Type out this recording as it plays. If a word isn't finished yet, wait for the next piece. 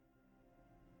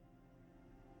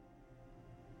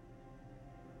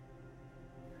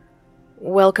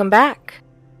Welcome back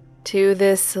to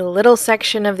this little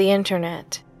section of the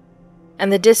internet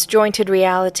and the disjointed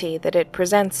reality that it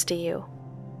presents to you.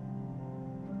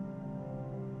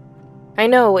 I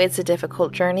know it's a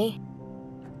difficult journey.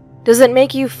 Does it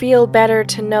make you feel better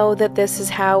to know that this is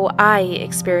how I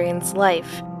experience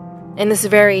life, in this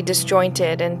very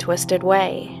disjointed and twisted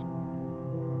way?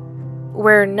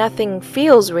 Where nothing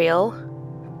feels real,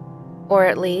 or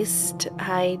at least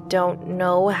I don't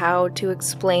know how to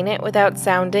explain it without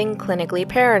sounding clinically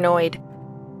paranoid.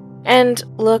 And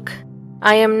look,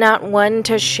 I am not one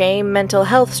to shame mental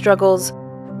health struggles,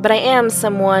 but I am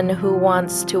someone who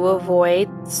wants to avoid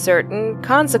certain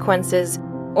consequences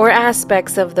or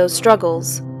aspects of those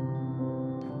struggles.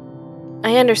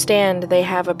 I understand they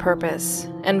have a purpose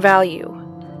and value,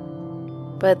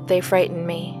 but they frighten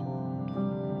me.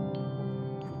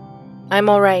 I'm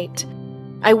alright.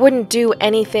 I wouldn't do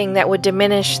anything that would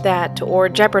diminish that or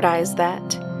jeopardize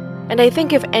that. And I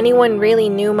think if anyone really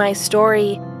knew my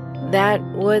story, that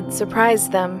would surprise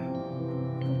them.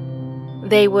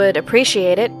 They would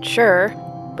appreciate it, sure,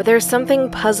 but there's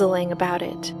something puzzling about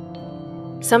it.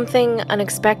 Something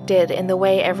unexpected in the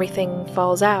way everything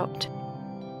falls out.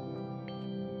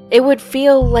 It would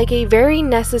feel like a very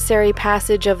necessary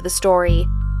passage of the story,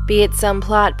 be it some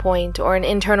plot point or an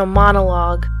internal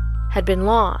monologue, had been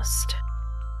lost.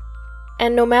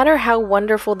 And no matter how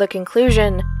wonderful the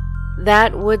conclusion,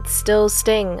 that would still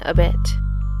sting a bit.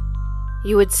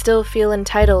 You would still feel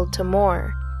entitled to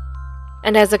more.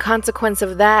 And as a consequence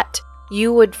of that,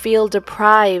 you would feel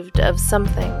deprived of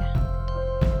something.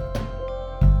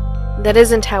 That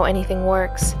isn't how anything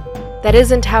works. That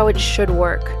isn't how it should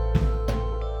work.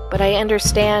 But I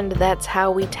understand that's how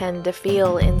we tend to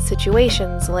feel in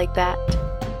situations like that.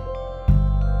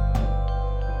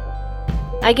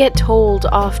 I get told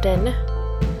often,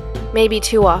 maybe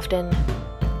too often,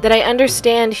 that I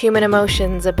understand human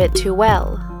emotions a bit too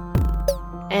well.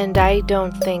 And I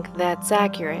don't think that's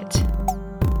accurate.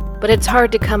 But it's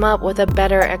hard to come up with a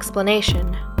better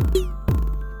explanation.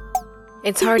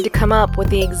 It's hard to come up with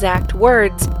the exact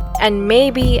words, and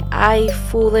maybe I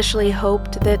foolishly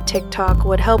hoped that TikTok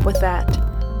would help with that,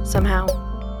 somehow.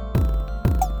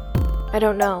 I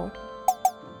don't know.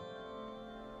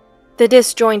 The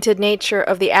disjointed nature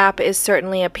of the app is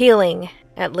certainly appealing,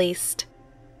 at least.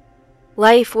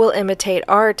 Life will imitate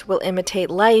art, will imitate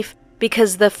life,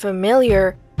 because the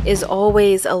familiar is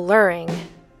always alluring.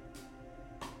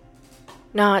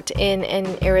 Not in an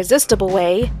irresistible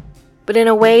way, but in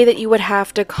a way that you would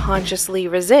have to consciously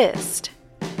resist.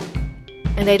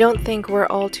 And I don't think we're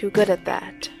all too good at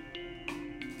that.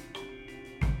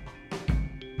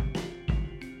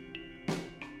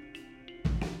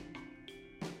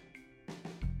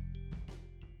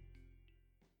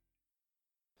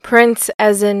 Prince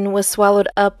Ezin was swallowed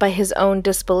up by his own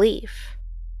disbelief.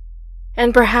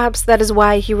 And perhaps that is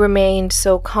why he remained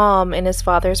so calm in his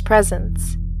father's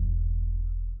presence.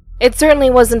 It certainly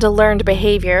wasn't a learned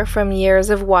behavior from years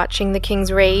of watching the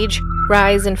king's rage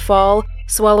rise and fall,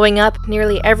 swallowing up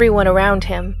nearly everyone around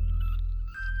him.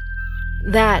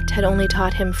 That had only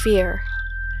taught him fear,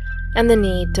 and the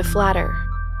need to flatter.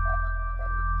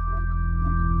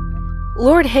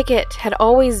 Lord Hicket had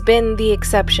always been the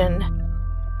exception,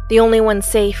 the only one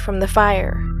safe from the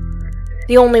fire,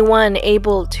 the only one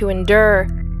able to endure,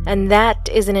 and that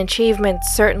is an achievement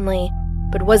certainly,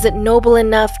 but was it noble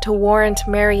enough to warrant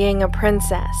marrying a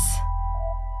princess?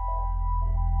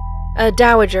 A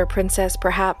dowager princess,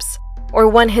 perhaps, or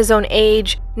one his own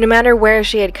age, no matter where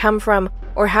she had come from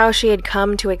or how she had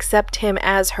come to accept him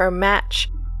as her match,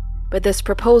 but this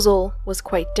proposal was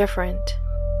quite different.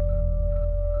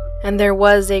 And there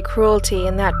was a cruelty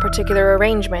in that particular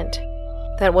arrangement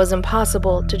that was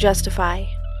impossible to justify.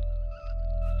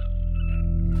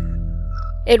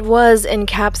 It was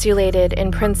encapsulated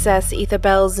in Princess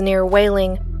Ethabel's near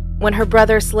wailing when her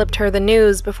brother slipped her the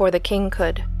news before the king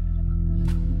could.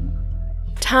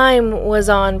 Time was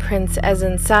on Prince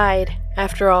Ezin's side,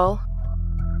 after all.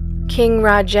 King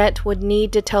Rajet would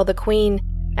need to tell the queen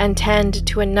and tend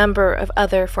to a number of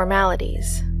other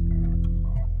formalities.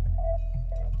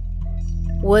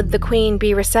 Would the queen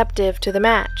be receptive to the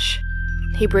match?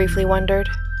 He briefly wondered.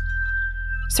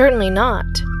 Certainly not.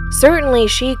 Certainly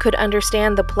she could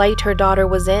understand the plight her daughter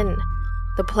was in,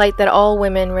 the plight that all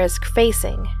women risk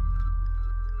facing.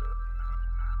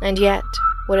 And yet,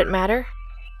 would it matter?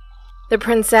 The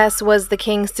princess was the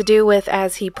king's to do with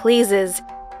as he pleases,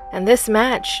 and this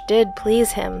match did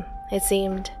please him, it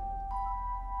seemed.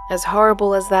 As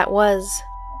horrible as that was.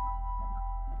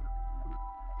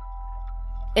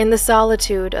 In the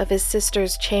solitude of his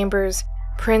sister's chambers,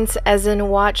 Prince Ezin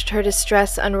watched her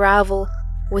distress unravel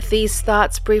with these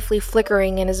thoughts briefly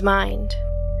flickering in his mind.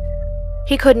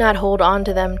 He could not hold on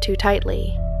to them too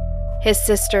tightly. His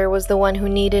sister was the one who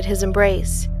needed his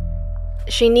embrace.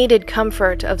 She needed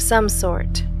comfort of some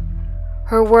sort.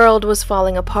 Her world was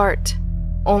falling apart,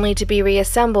 only to be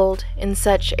reassembled in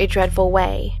such a dreadful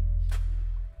way.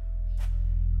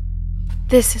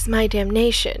 "This is my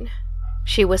damnation,"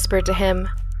 she whispered to him.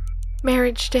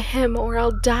 "Marriage to him, or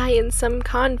I'll die in some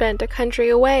convent a country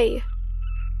away."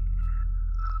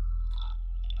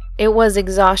 It was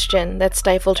exhaustion that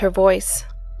stifled her voice,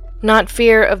 not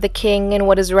fear of the king and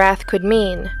what his wrath could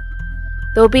mean,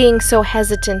 though being so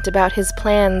hesitant about his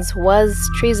plans was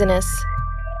treasonous.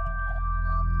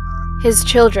 His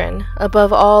children,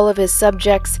 above all of his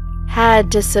subjects,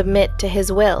 had to submit to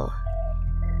his will,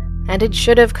 and it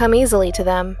should have come easily to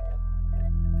them.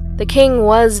 The king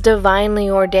was divinely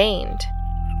ordained,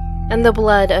 and the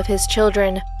blood of his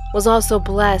children was also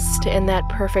blessed in that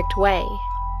perfect way.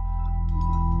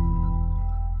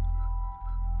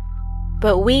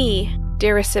 But we,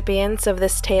 dear recipients of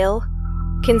this tale,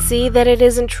 can see that it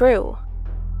isn't true.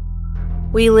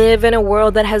 We live in a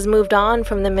world that has moved on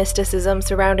from the mysticism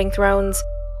surrounding thrones,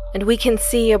 and we can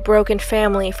see a broken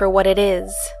family for what it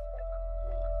is.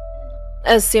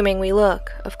 Assuming we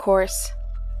look, of course.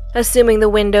 Assuming the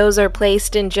windows are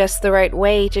placed in just the right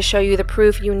way to show you the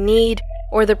proof you need,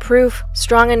 or the proof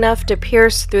strong enough to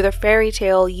pierce through the fairy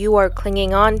tale you are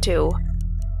clinging on to.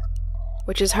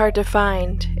 Which is hard to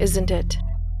find, isn't it?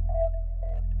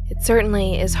 It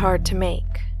certainly is hard to make.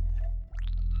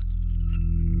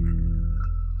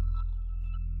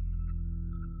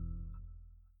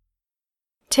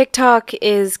 TikTok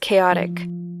is chaotic,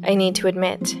 I need to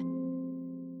admit.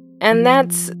 And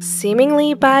that's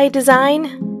seemingly by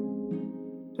design.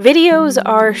 Videos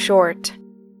are short,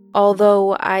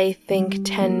 although I think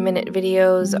 10-minute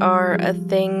videos are a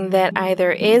thing that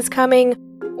either is coming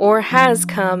or has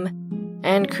come,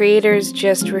 and creators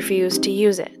just refuse to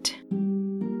use it.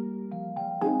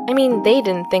 I mean, they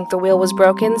didn't think the wheel was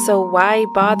broken, so why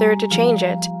bother to change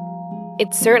it?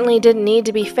 It certainly didn't need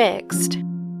to be fixed.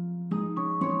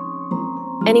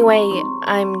 Anyway,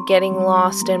 I'm getting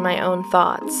lost in my own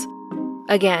thoughts.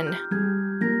 Again.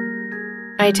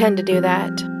 I tend to do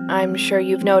that, I'm sure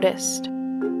you've noticed.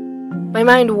 My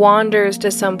mind wanders to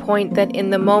some point that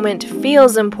in the moment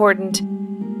feels important,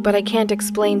 but I can't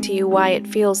explain to you why it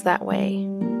feels that way.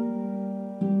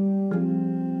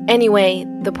 Anyway,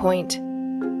 the point.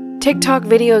 TikTok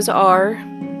videos are,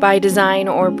 by design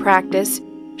or practice,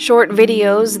 short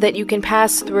videos that you can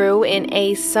pass through in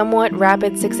a somewhat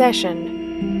rapid succession.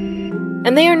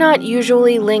 And they are not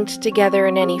usually linked together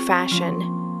in any fashion.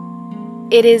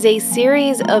 It is a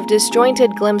series of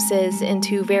disjointed glimpses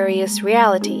into various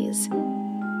realities.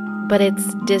 But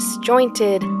it's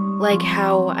disjointed like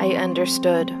how I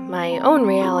understood my own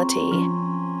reality.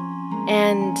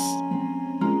 And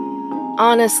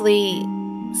honestly,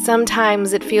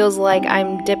 sometimes it feels like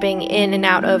I'm dipping in and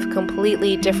out of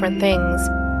completely different things.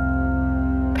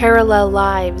 Parallel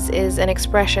lives is an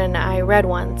expression I read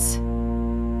once.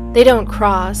 They don't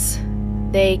cross.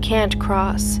 They can't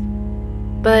cross.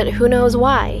 But who knows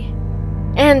why?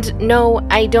 And no,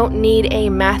 I don't need a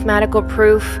mathematical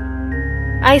proof.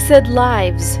 I said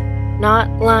lives, not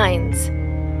lines.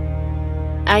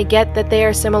 I get that they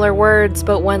are similar words,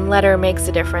 but one letter makes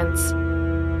a difference.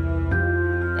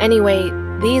 Anyway,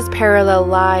 these parallel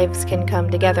lives can come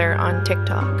together on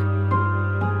TikTok.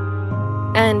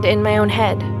 And in my own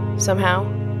head, somehow.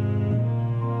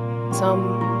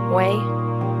 Some way.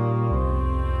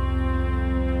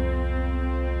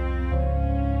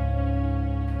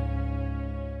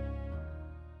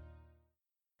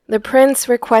 The prince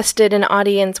requested an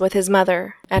audience with his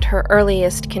mother at her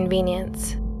earliest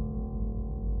convenience.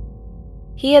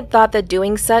 He had thought that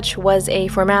doing such was a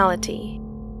formality.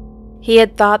 He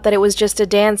had thought that it was just a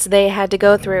dance they had to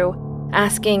go through,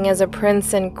 asking as a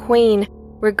prince and queen,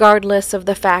 regardless of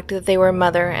the fact that they were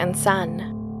mother and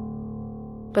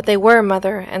son. But they were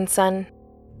mother and son.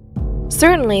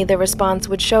 Certainly the response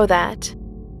would show that.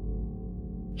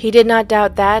 He did not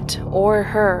doubt that or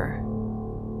her.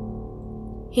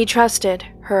 He trusted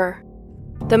her,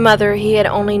 the mother he had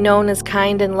only known as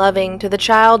kind and loving to the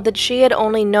child that she had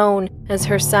only known as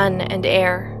her son and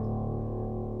heir.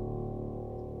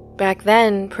 Back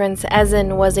then, Prince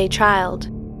Ezen was a child,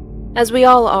 as we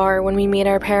all are when we meet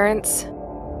our parents.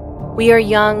 We are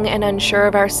young and unsure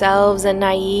of ourselves and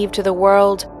naive to the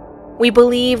world. We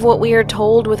believe what we are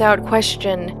told without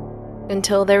question,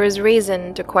 until there is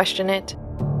reason to question it.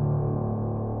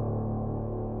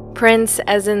 Prince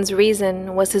Ezen's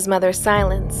reason was his mother's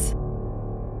silence.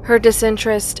 Her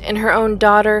disinterest in her own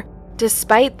daughter,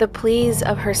 despite the pleas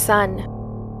of her son.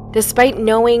 despite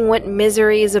knowing what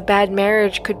miseries a bad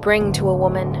marriage could bring to a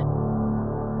woman.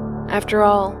 After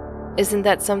all, isn't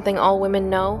that something all women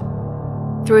know?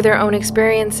 Through their own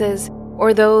experiences,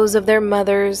 or those of their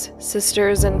mothers,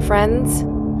 sisters, and friends?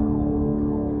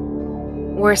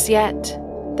 Worse yet,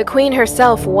 the queen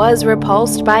herself was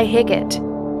repulsed by Higgett.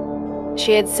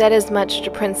 She had said as much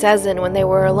to Prince Ezin when they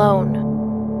were alone.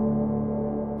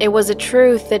 It was a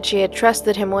truth that she had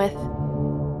trusted him with.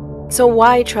 So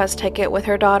why trust Higgett with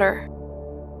her daughter?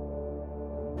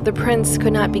 The prince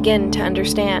could not begin to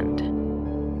understand.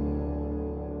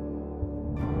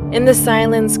 In the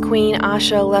silence Queen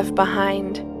Asha left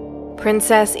behind,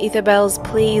 Princess Ethabel's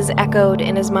pleas echoed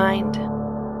in his mind.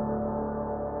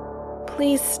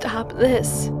 "Please stop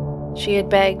this," she had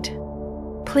begged.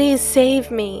 "Please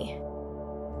save me."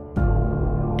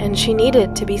 And she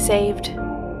needed to be saved.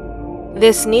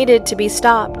 This needed to be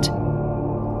stopped.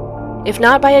 If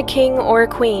not by a king or a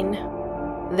queen,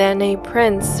 then a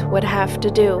prince would have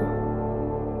to do.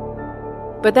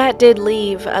 But that did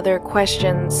leave other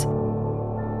questions.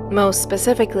 Most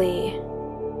specifically,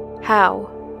 how?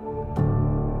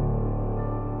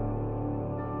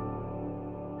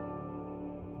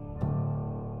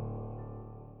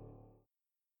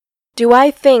 Do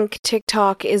I think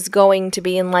TikTok is going to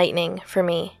be enlightening for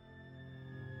me?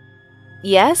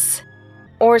 Yes,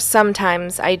 or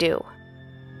sometimes I do.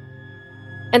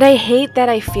 And I hate that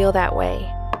I feel that way.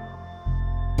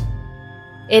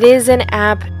 It is an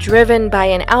app driven by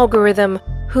an algorithm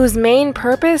whose main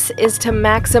purpose is to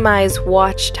maximize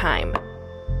watch time.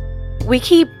 We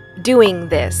keep doing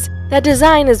this. That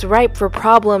design is ripe for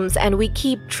problems, and we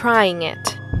keep trying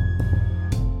it.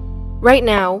 Right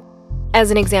now,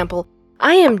 as an example,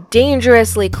 I am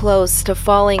dangerously close to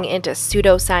falling into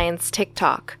pseudoscience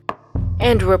TikTok,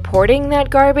 and reporting that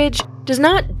garbage does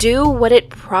not do what it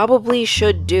probably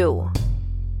should do.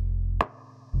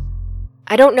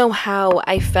 I don't know how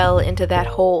I fell into that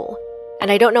hole,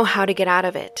 and I don't know how to get out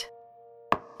of it.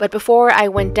 But before I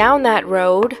went down that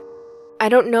road, I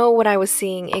don't know what I was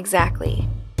seeing exactly.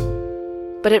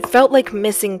 But it felt like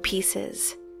missing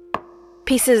pieces.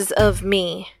 Pieces of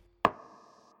me.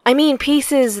 I mean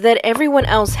pieces that everyone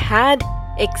else had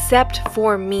except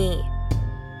for me.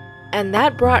 And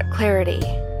that brought clarity.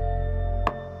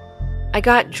 I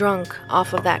got drunk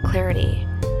off of that clarity,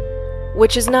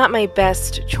 which is not my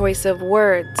best choice of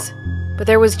words, but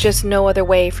there was just no other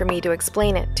way for me to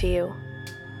explain it to you.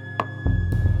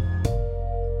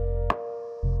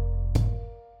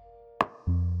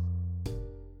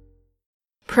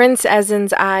 Prince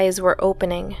Ezin's eyes were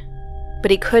opening,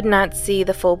 but he could not see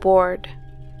the full board.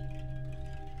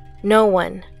 No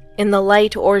one, in the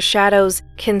light or shadows,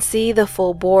 can see the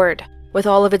full board, with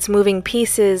all of its moving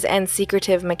pieces and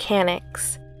secretive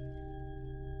mechanics.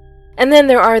 And then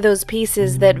there are those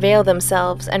pieces that veil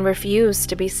themselves and refuse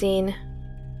to be seen.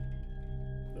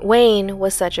 Wayne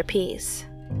was such a piece.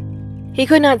 He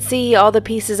could not see all the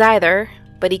pieces either,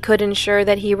 but he could ensure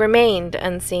that he remained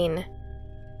unseen,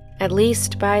 at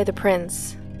least by the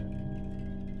prince.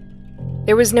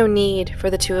 There was no need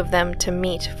for the two of them to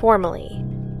meet formally.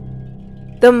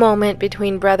 The moment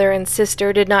between brother and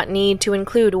sister did not need to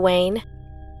include Wayne.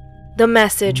 The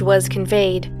message was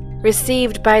conveyed,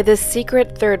 received by this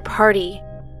secret third party,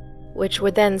 which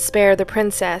would then spare the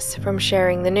princess from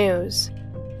sharing the news.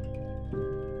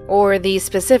 Or the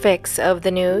specifics of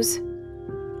the news.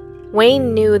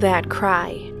 Wayne knew that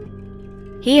cry.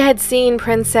 He had seen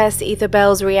Princess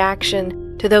Ethabel's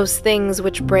reaction to those things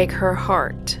which break her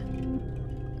heart.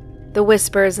 The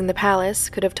whispers in the palace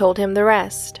could have told him the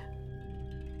rest.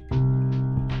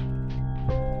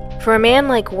 For a man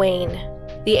like Wayne,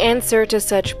 the answer to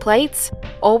such plights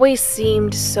always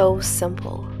seemed so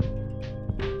simple.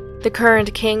 The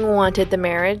current king wanted the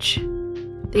marriage.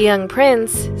 The young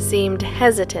prince seemed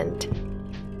hesitant.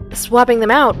 Swapping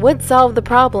them out would solve the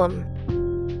problem.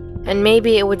 And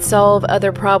maybe it would solve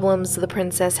other problems the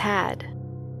princess had.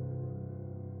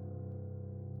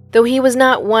 Though he was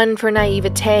not one for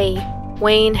naivete,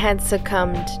 Wayne had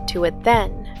succumbed to it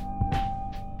then.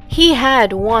 He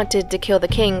had wanted to kill the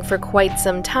king for quite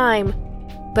some time,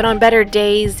 but on better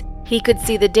days, he could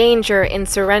see the danger in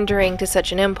surrendering to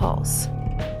such an impulse.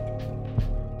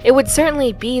 It would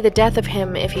certainly be the death of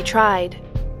him if he tried.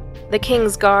 The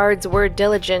king's guards were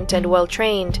diligent and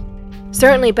well-trained,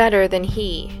 certainly better than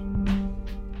he.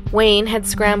 Wayne had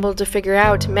scrambled to figure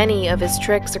out many of his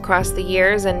tricks across the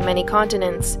years and many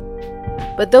continents,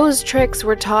 but those tricks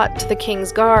were taught to the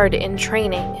king's guard in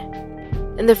training,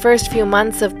 in the first few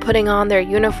months of putting on their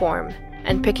uniform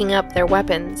and picking up their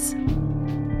weapons.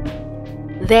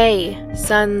 They,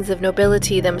 sons of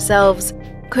nobility themselves,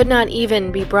 could not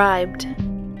even be bribed.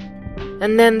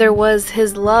 And then there was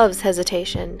his love's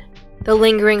hesitation, the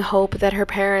lingering hope that her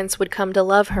parents would come to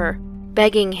love her,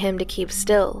 begging him to keep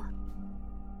still.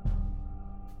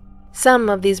 Some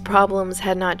of these problems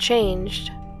had not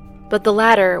changed, but the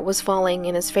latter was falling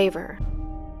in his favor.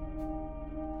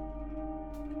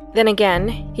 Then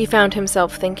again, he found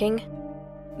himself thinking,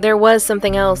 there was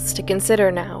something else to consider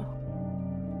now.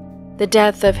 The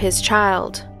death of his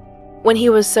child, when he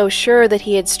was so sure that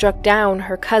he had struck down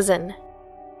her cousin.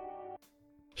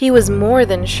 He was more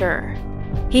than sure.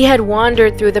 He had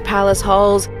wandered through the palace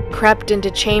halls, crept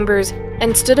into chambers,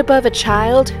 and stood above a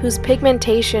child whose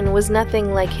pigmentation was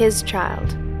nothing like his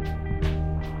child.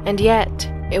 And yet,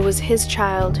 it was his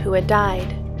child who had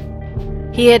died.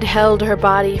 He had held her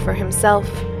body for himself.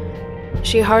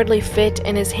 She hardly fit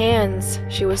in his hands,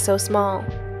 she was so small.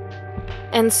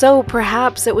 And so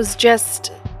perhaps it was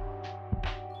just...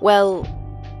 well,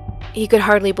 he could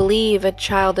hardly believe a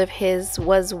child of his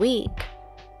was weak.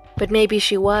 But maybe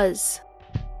she was.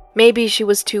 Maybe she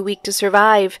was too weak to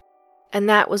survive, and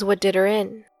that was what did her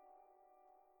in.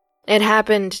 It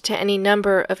happened to any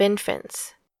number of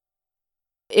infants.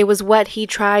 It was what he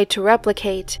tried to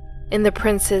replicate in the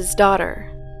prince's daughter.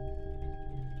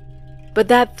 But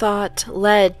that thought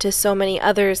led to so many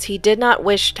others he did not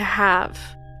wish to have.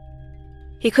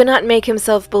 He could not make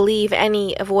himself believe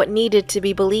any of what needed to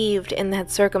be believed in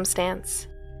that circumstance.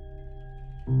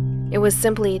 It was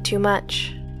simply too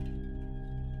much.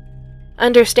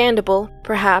 Understandable,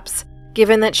 perhaps,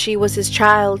 given that she was his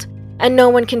child, and no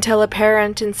one can tell a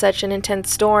parent in such an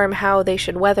intense storm how they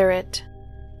should weather it.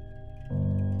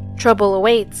 Trouble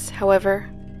awaits, however,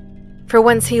 for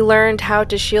once he learned how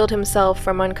to shield himself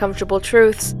from uncomfortable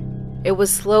truths, it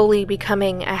was slowly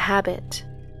becoming a habit.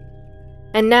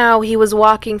 And now he was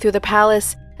walking through the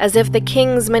palace as if the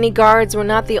king's many guards were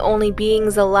not the only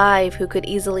beings alive who could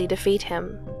easily defeat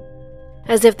him.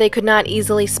 As if they could not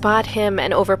easily spot him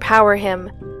and overpower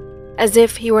him, as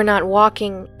if he were not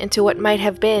walking into what might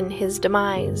have been his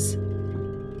demise.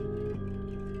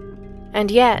 And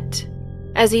yet,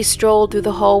 as he strolled through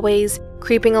the hallways,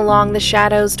 creeping along the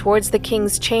shadows towards the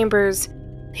king's chambers,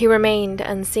 he remained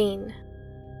unseen.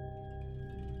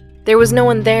 There was no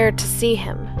one there to see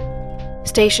him.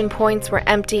 Station points were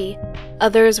empty,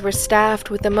 others were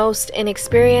staffed with the most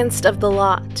inexperienced of the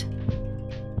lot,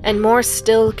 and more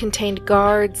still contained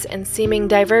guards and seeming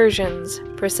diversions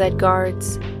for said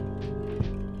guards.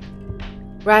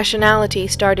 Rationality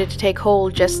started to take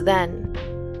hold just then,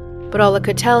 but all it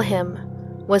could tell him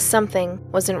was something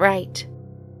wasn't right.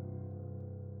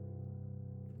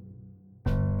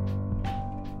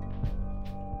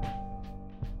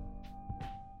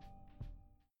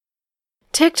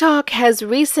 TikTok has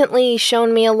recently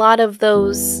shown me a lot of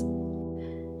those...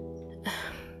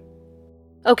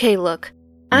 Okay, look,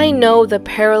 I know the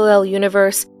parallel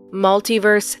universe,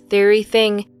 multiverse theory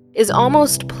thing is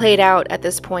almost played out at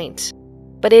this point,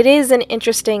 but it is an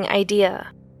interesting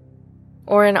idea,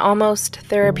 or an almost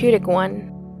therapeutic one.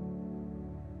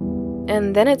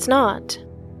 And then it's not.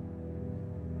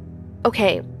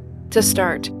 Okay, to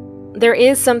start, there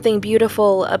is something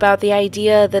beautiful about the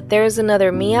idea that there's another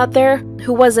me out there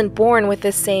who wasn't born with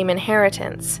this same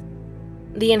inheritance.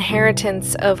 The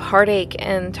inheritance of heartache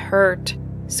and hurt,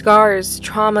 scars,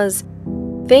 traumas,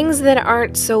 things that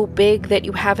aren't so big that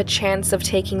you have a chance of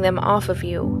taking them off of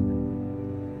you.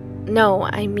 No,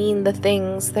 I mean the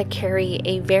things that carry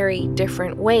a very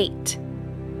different weight.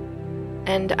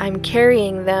 And I'm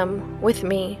carrying them with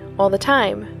me all the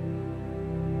time.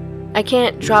 I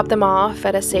can't drop them off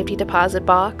at a safety deposit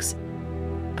box,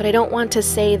 but I don't want to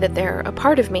say that they're a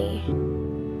part of me.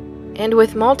 And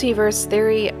with multiverse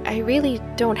theory, I really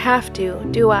don't have to,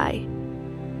 do I?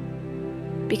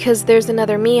 Because there's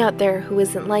another me out there who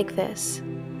isn't like this.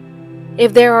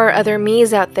 If there are other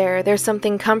me's out there, there's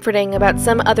something comforting about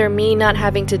some other me not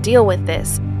having to deal with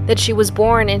this, that she was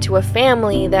born into a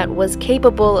family that was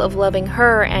capable of loving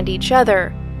her and each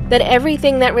other, that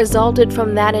everything that resulted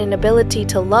from that inability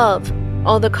to love,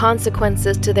 all the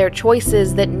consequences to their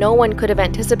choices that no one could have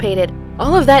anticipated,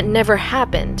 all of that never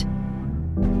happened.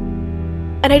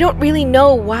 And I don't really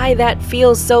know why that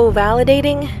feels so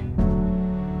validating.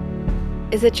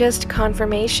 Is it just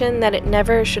confirmation that it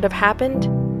never should have happened?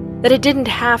 That it didn't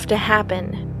have to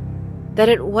happen? That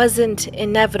it wasn't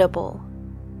inevitable?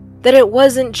 That it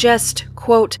wasn't just,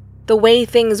 quote, the way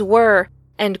things were,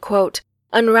 end quote,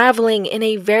 unraveling in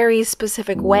a very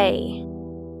specific way?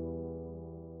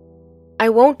 I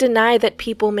won't deny that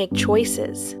people make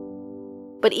choices,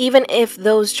 but even if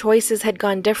those choices had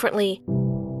gone differently,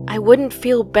 I wouldn't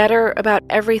feel better about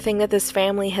everything that this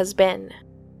family has been.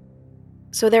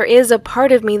 So there is a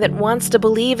part of me that wants to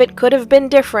believe it could have been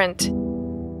different.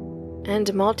 and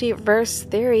multiverse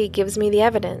theory gives me the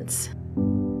evidence.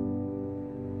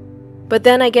 But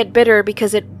then I get bitter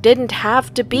because it didn't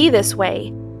have to be this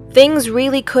way. Things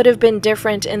really could have been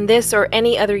different in this or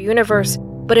any other universe,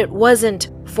 but it wasn't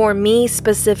for me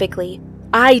specifically.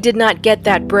 I did not get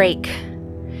that break.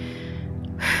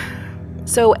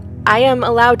 So I am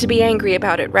allowed to be angry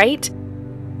about it, right?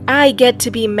 I get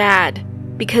to be mad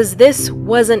because this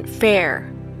wasn't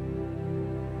fair.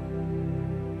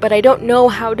 But I don't know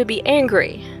how to be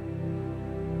angry.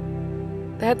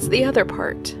 That's the other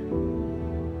part.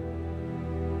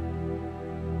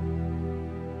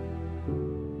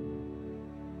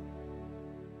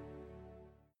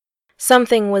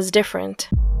 Something was different,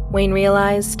 Wayne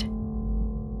realized.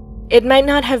 It might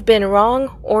not have been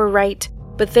wrong or right,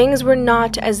 but things were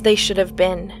not as they should have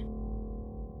been.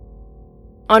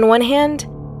 On one hand,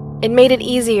 it made it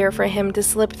easier for him to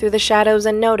slip through the shadows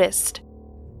unnoticed,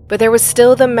 but there was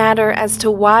still the matter as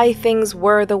to why things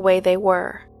were the way they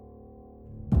were.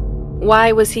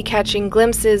 Why was he catching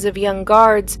glimpses of young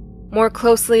guards more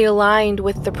closely aligned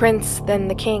with the prince than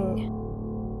the king?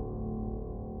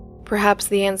 Perhaps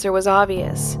the answer was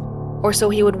obvious, or so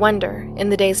he would wonder in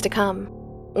the days to come,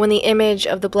 when the image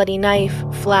of the bloody knife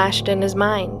flashed in his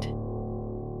mind.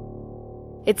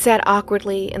 It sat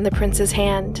awkwardly in the prince's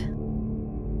hand.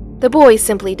 The boy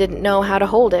simply didn't know how to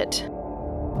hold it.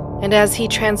 And as he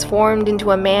transformed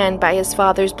into a man by his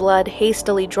father's blood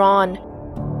hastily drawn,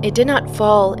 it did not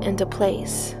fall into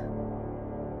place.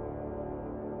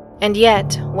 And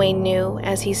yet, Wayne knew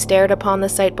as he stared upon the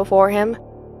sight before him,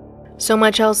 so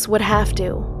much else would have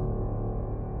to.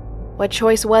 What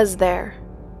choice was there?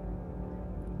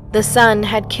 The son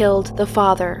had killed the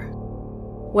father,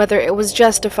 whether it was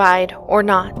justified or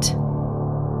not.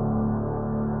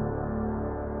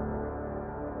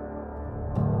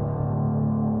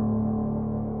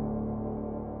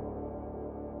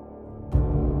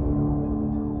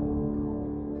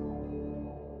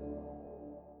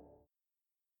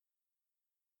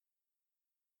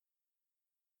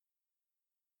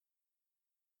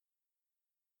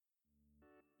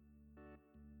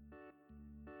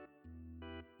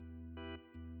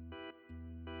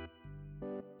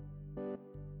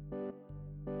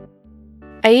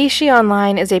 Aishi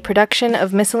Online is a production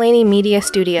of Miscellany Media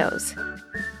Studios.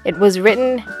 It was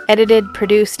written, edited,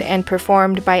 produced, and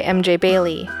performed by MJ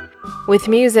Bailey, with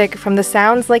music from the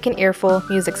Sounds Like an Earful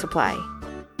music supply.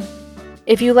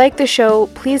 If you like the show,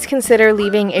 please consider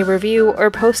leaving a review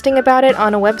or posting about it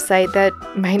on a website that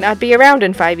might not be around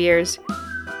in 5 years.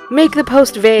 Make the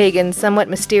post vague and somewhat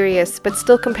mysterious, but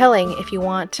still compelling if you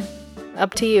want.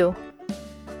 Up to you.